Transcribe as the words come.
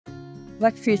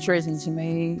Black futurism to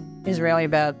me is really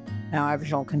about our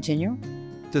Aboriginal continuum.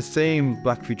 The theme,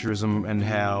 Black futurism, and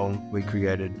how we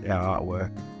created our artwork,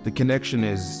 the connection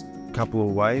is a couple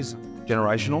of ways.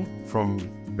 Generational, from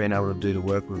being able to do the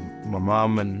work with my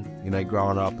mum and,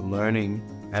 growing up and learning,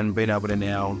 and being able to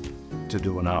now to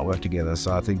do an artwork together.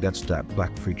 So I think that's that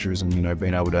Black futurism,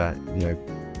 being able to,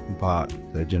 impart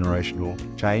the generational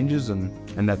changes, and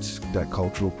that's that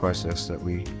cultural process that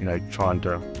we, trying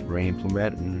to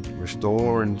re-implement and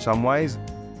restore in some ways.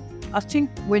 I think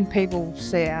when people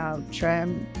see our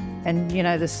tram and,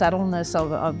 the subtleness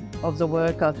of the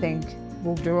work, I think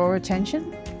will draw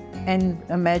attention and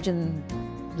imagine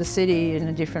the city in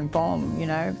a different form,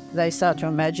 They start to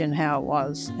imagine how it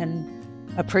was and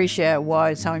appreciate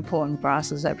why it's so important for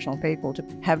us as Aboriginal people to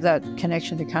have that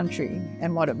connection to country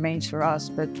and what it means for us,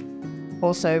 but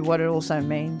also what it also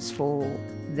means for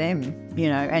them,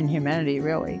 and humanity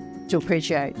really, to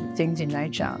appreciate things in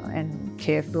nature and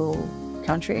care for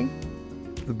country.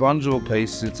 The Bunjil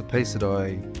piece, it's a piece that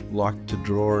I like to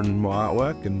draw in my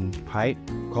artwork and paint.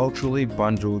 Culturally,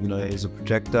 Bunjil, is a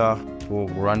projector for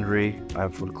Wurundjeri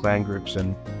and for the clan groups,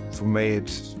 and for me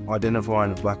it's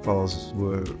identifying the blackfellas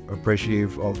were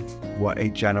appreciative of what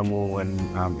each animal and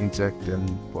insect and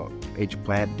what each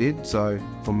plant did. So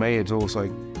for me it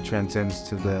also transcends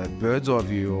to the bird's eye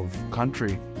view of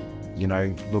country,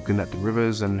 looking at the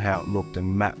rivers and how it looked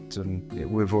and mapped, and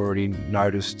we've already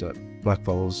noticed that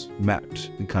blackfellas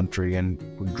mapped the country and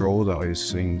would draw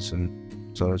those things, and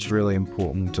so it's really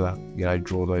important to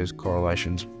draw those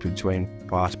correlations between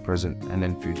past, present and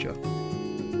then future.